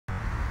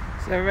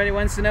So everybody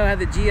wants to know how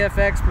the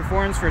GFX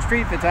performs for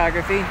street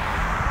photography.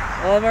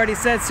 Well, I've already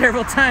said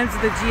several times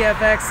that the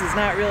GFX is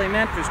not really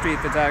meant for street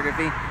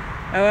photography.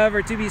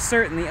 However, to be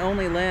certain, the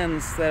only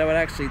lens that I would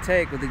actually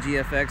take with the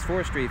GFX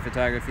for street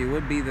photography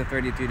would be the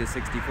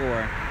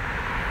 32-64.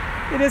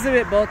 It is a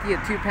bit bulky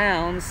at 2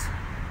 pounds.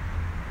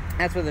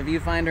 That's with the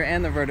viewfinder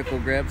and the vertical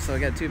grip, so I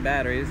got 2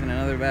 batteries and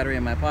another battery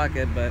in my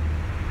pocket, but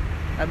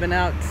I've been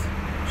out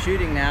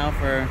shooting now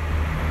for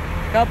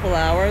a couple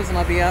hours and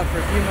I'll be out for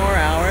a few more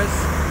hours.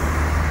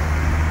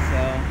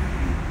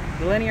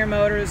 So the linear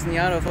motors and the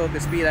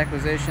autofocus speed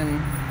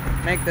acquisition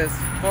make this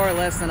far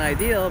less than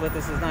ideal, but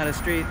this is not a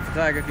street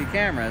photography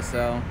camera,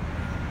 so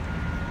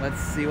let's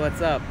see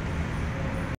what's up.